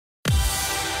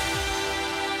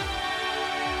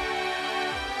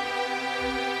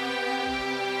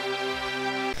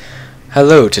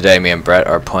Hello, today me and Brett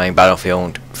are playing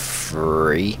Battlefield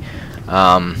 3,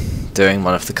 doing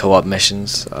one of the co-op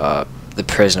missions, the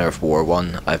Prisoner of War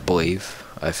one, I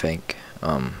think.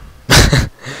 I'm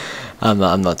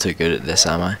not too good at this,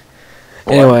 am I?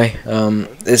 Anyway,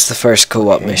 it's the first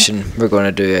co-op mission. We're going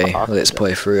to do a let's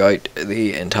play throughout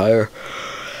the entire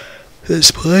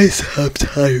this place. I'm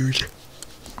tired.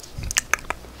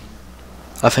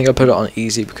 I think I put it on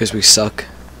easy because we suck.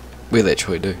 We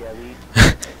literally do.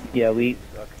 Yeah, we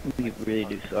really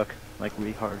do suck, like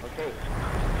really hard.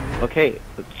 Okay,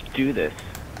 let's do this.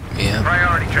 Yeah.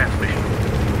 Priority transmission.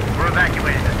 We're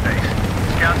evacuating this base.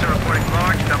 Scouts are reporting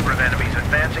large number of enemies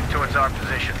advancing towards our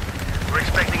position. We're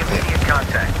expecting immediate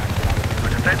contact. Our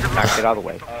defensive Back it out of the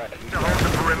way.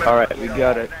 Alright, we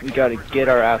gotta get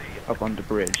our ass up on the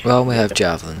bridge. Well, we have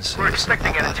javelins. So We're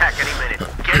expecting an attack any minute.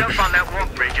 Get up on that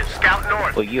walk bridge and scout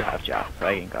north. Well, you have javelins.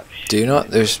 I ain't got shit. Do you not?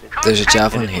 There's a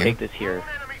javelin here. Take this here.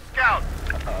 Enemy scout.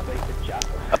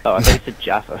 Oh, I thought you said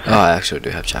Jaffa. Oh, I actually do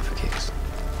have Jaffa cakes.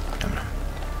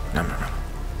 No.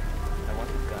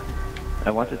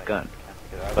 I want this gun,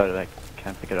 but I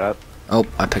can't pick it up. Oh,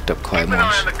 I picked up Keep an eye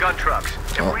Claymores. on the gun trucks.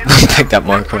 Oh, I picked up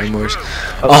more Claymores.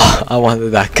 Oh, I wanted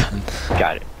that gun.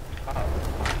 Got it.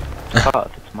 Oh,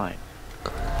 it's mine.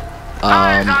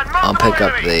 I'll pick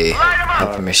up the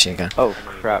helper machine gun. Oh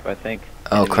crap! I think.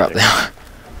 Oh enemies crap, are- they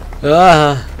are.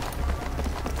 Ah!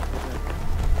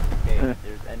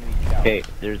 Okay,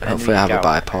 there's Hopefully I have a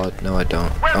scouts. bipod. No, I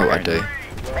don't. Oh, I do.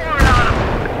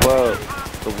 Whoa,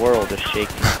 the world is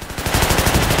shaking. I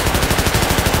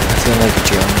feel like a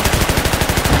German.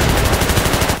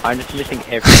 I'm just missing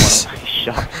every one of my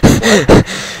shots.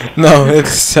 No,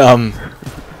 it's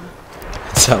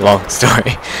a long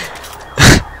story.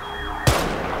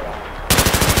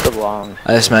 The long.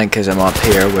 I just meant because I'm up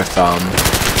here with the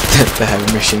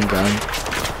heavy machine gun.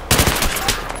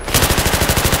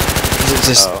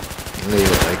 Just leave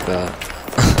it like that.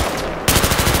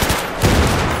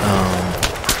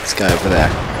 This guy over there.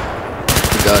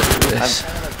 We gotta do this.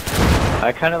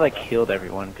 I kind of like killed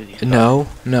everyone because you. No,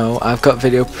 I've got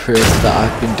video proof that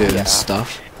I've been doing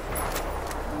stuff.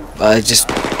 But I just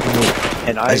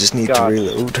need to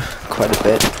reload quite a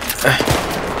bit.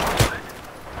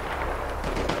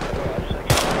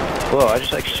 Whoa! I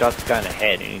just like shot the guy in the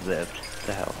head and he lived. What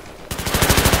the hell?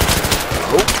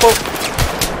 Oh.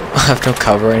 I have no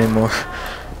cover anymore.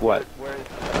 What?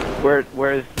 Where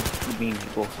is the mean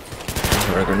people?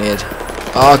 Or a grenade.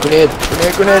 Oh, grenade!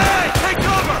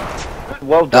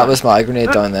 Well done. That was my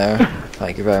grenade down there.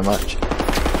 Thank you very much.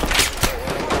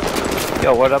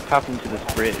 Yo, what up happened to this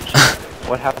bridge?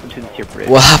 What happened to this here bridge?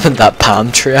 What happened to that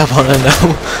palm tree? I wanna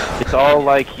know. It's all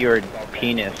like your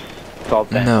penis. It's all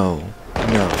bent. No.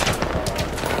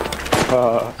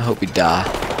 I hope we die.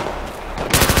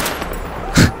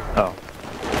 Oh.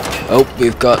 Oh,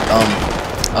 we've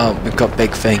got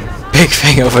Big Thing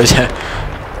over there.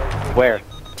 Where?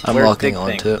 I'm Where's locking Big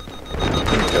onto it.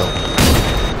 There we go.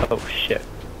 Oh shit.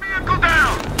 Vehicle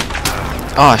down.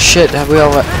 Oh shit, have we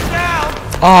all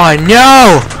Oh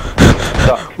no!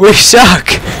 Suck. We suck!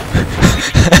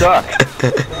 Suck.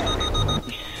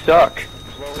 You suck.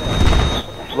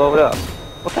 Blow it up.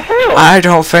 What the hell? I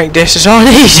don't think this is on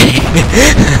easy.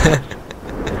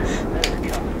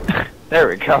 There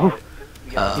we go.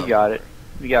 You got it.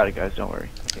 We got it, guys. Don't worry.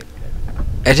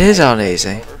 It is on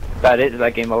easy. That it? Is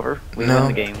that game over? We No. win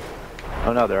the game.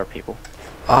 Oh no, there are people.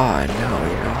 Oh no,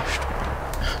 you lost.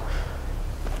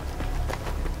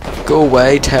 Go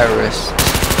away, terrorists.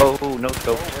 Oh no,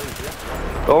 go.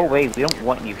 Go away. We don't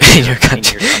want you In here. your In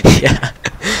country. your country. Yeah.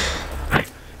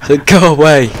 So go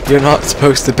away. You're not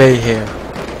supposed to be here.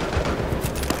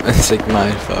 It's like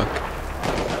mindfuck.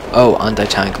 Oh,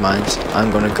 anti-tank mines.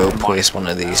 I'm gonna go place one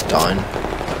of these down.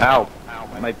 Ow.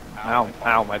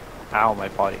 My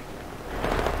body.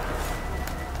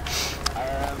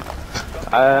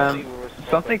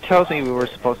 Something tells me we were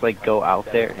supposed to like go out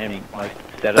there and like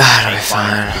set up That'll be tank lines,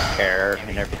 fine. repair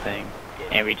and everything,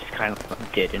 and we just kind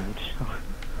of didn't.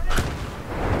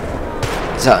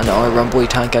 Is that another rumbly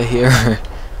tank I hear?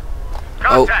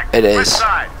 Oh, Contact. it West is.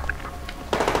 side.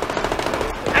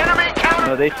 Enemy counter.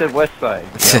 No, they said west side.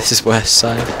 This is west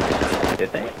side.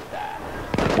 Did they?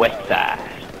 West side.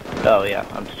 Oh yeah,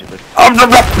 I'm stupid. What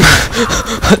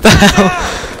the hell?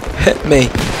 Hit me.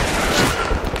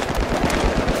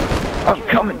 I'm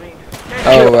coming.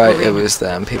 Oh right, it was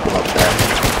them people up there.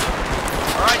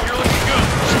 Alright, you're looking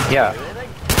good. Yeah.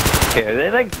 Okay, are they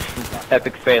like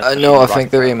epic fail? No, I think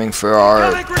they're aiming for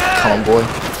our convoy,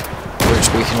 which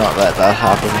we cannot let that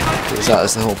happen because that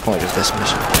is the whole point of this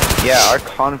mission. Yeah, our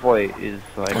convoy is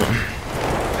like.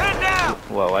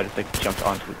 Whoa! I just like jumped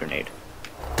onto a grenade.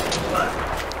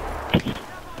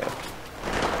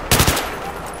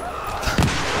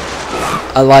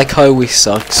 I like how we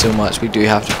suck so much we do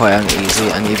have to play on easy,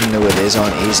 and even though it is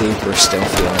on easy, we're still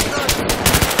feeling it.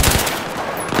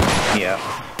 Yeah.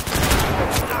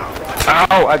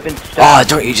 Ow! I've been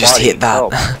stabbed. Oh, don't you just hate that? Oh.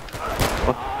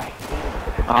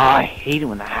 I hate it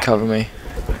when that happens. Cover me.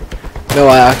 No,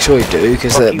 I actually do,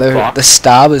 because the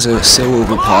stab is so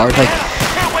overpowered. Like,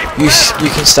 you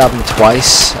can stab them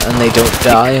twice, and they don't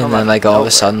die, and then like all of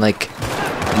a sudden, like,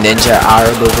 Ninja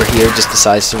Arab over here just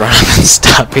decides to run up and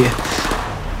stab you.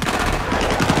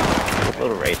 A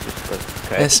little racist, but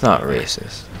okay. It's not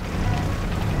racist.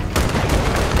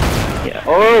 Yeah.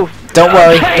 Oh! Don't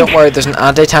worry, there's an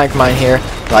anti-tank mine here,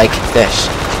 like this.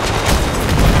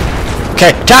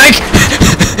 Okay, tank!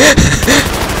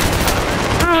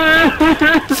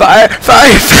 Fire!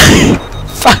 Fire! Fire!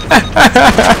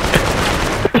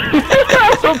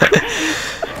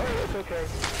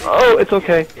 Oh, it's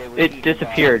okay. It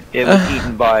disappeared. It was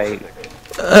eaten by...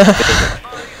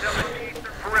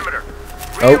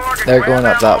 Oh, they're going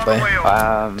up that way.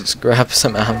 Just grab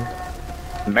some ammo.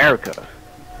 America.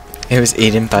 It was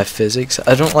eaten by physics.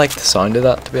 I don't like the sound of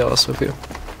that, to be honest with you.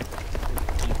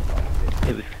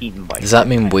 It was eaten by... Does that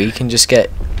mean we can just get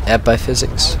ate by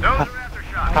physics?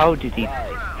 How did he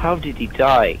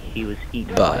die? He was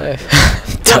eaten by...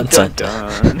 Dun dun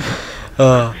dun.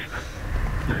 Oh.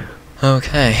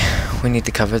 Okay, we need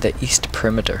to cover the east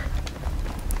perimeter.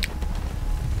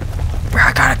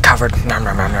 I got it covered. Nom,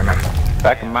 nom, nom, nom, nom.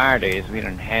 Back in my days, we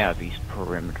didn't have east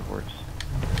perimeters.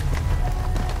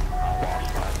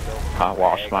 I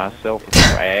washed myself with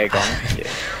a rag on a stick.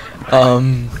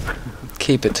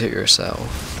 Keep it to yourself.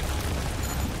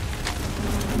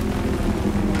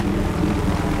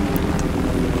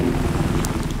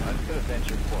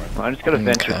 I'm just gonna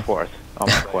venture forth on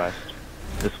my quest.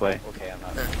 This way.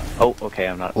 Oh, okay,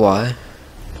 I'm not. Why?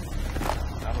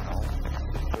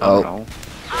 I don't know.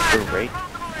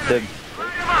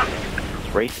 It's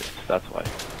racist, that's why.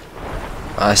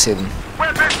 I see them.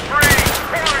 Weapons free!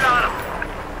 Pouring on them!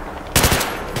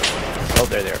 Oh,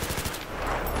 they're there.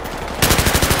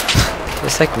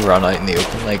 Just like run out in the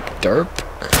open like derp.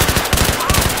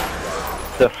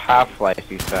 The half-life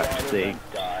effect. They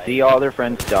see all their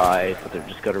friends die, so they're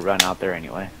just gonna run out there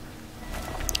anyway.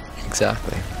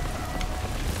 Exactly.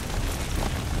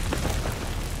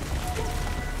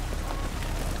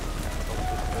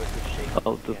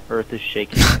 Oh, the earth is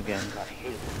shaking again.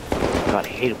 God, I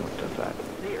hate it when it does that.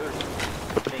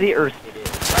 What's the earth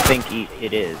think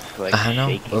it is? Like, I know,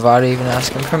 shaking? without even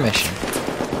asking permission.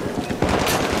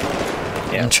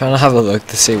 Yeah. I'm trying to have a look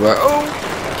to see where. Oh!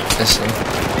 This thing.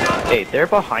 Hey, they're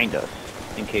behind us,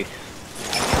 in case.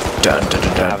 Dun dun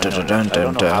dun dun dun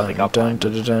dun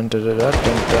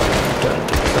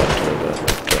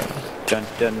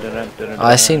dun dun dun.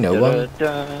 I see no one.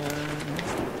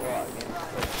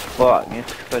 Well, I mean,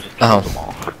 it's 'cause I just killed them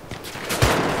all.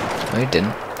 No, you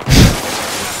didn't.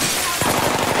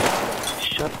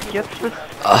 Get the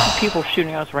people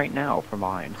shooting us right now from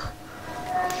behind.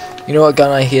 You know what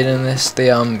gun I hate in this?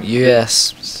 The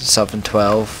US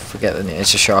 712. Forget the name.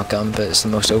 It's a shotgun, but it's the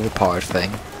most overpowered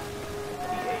thing.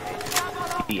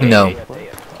 No.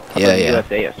 Yeah.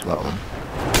 USAS. That one.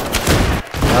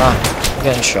 Ah, I'm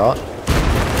getting shot.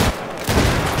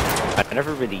 I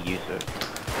never really use it.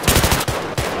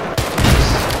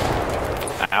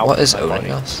 Ow, What is my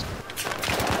owning body. us?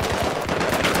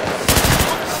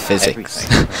 Physics.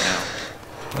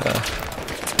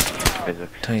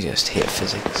 Physics. Don't you just hate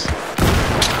physics?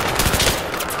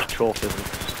 Control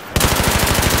physics.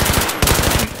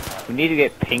 We need to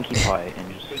get Pinkie Pie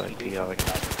and just like be like,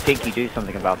 Pinkie, do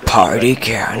something about this. Party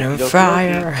cannon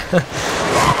fire!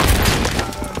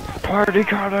 Party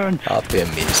cannon! That'd be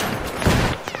amazing.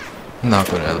 I'm not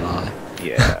gonna lie.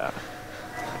 Yeah.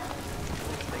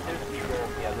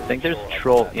 I think there's a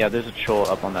troll. Yeah, there's a troll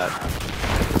up on that.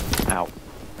 Ow.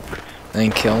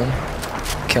 And kill him.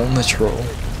 Kill the troll.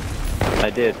 I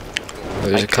did.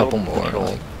 There's I a couple killed the more. troll.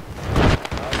 Like,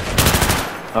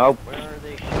 Oh.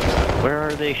 Where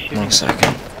are they shooting? 1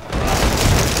 second. Up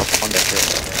on the hill.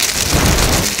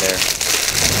 In there.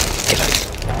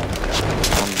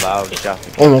 I'm loud, just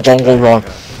in case. Oh my god, go wrong.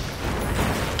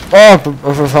 Oh,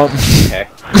 Okay.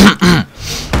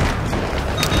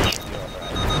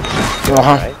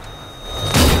 Right.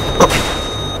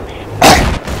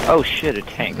 Oh shit, a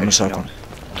tank. 1 second.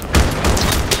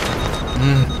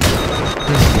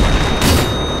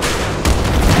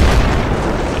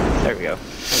 There we go.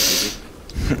 That was easy.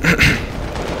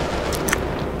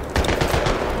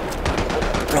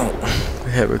 Oh,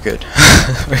 yeah, we're good.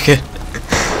 We're good.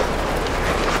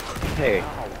 Hey.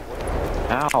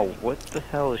 Ow, what the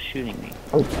hell is shooting me?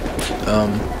 Ow.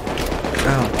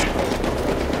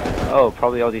 Oh,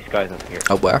 probably all these guys up here.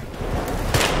 Up where?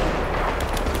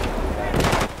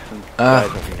 Some guys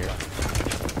over here.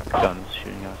 Guns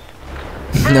shooting us.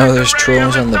 No, there's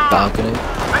trolls on the balcony.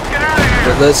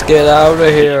 Let's get out of here. But let's get out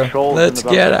of here. Trolls Let's in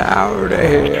the get balcony. out of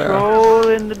here. Troll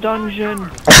in the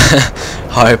dungeon.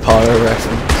 Harry Potter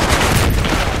reference.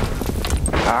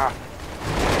 Ah.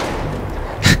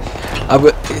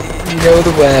 You know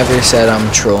the whenever he said I'm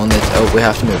trolling the we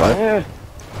have to move out. Yeah.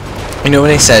 You know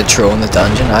when he said troll in the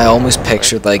dungeon, I almost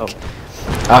pictured like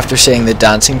after seeing the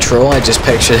dancing troll, I just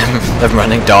pictured them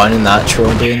running down in that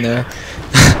troll being there.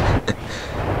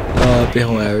 Oh, it'd be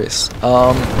hilarious.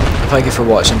 Thank you for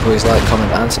watching. Please like,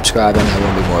 comment, and subscribe, and there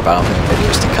will be more Battlefield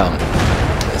videos to come.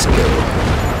 Let's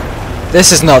go.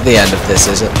 This is not the end of this,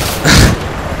 is it?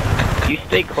 You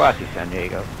stay classy, San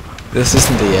Diego. This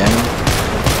isn't the end.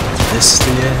 This is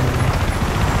the end.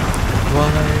 Why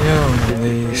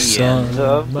only The son, end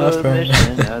of my the friend.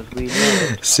 mission as we know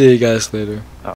it. See you guys later. Oh.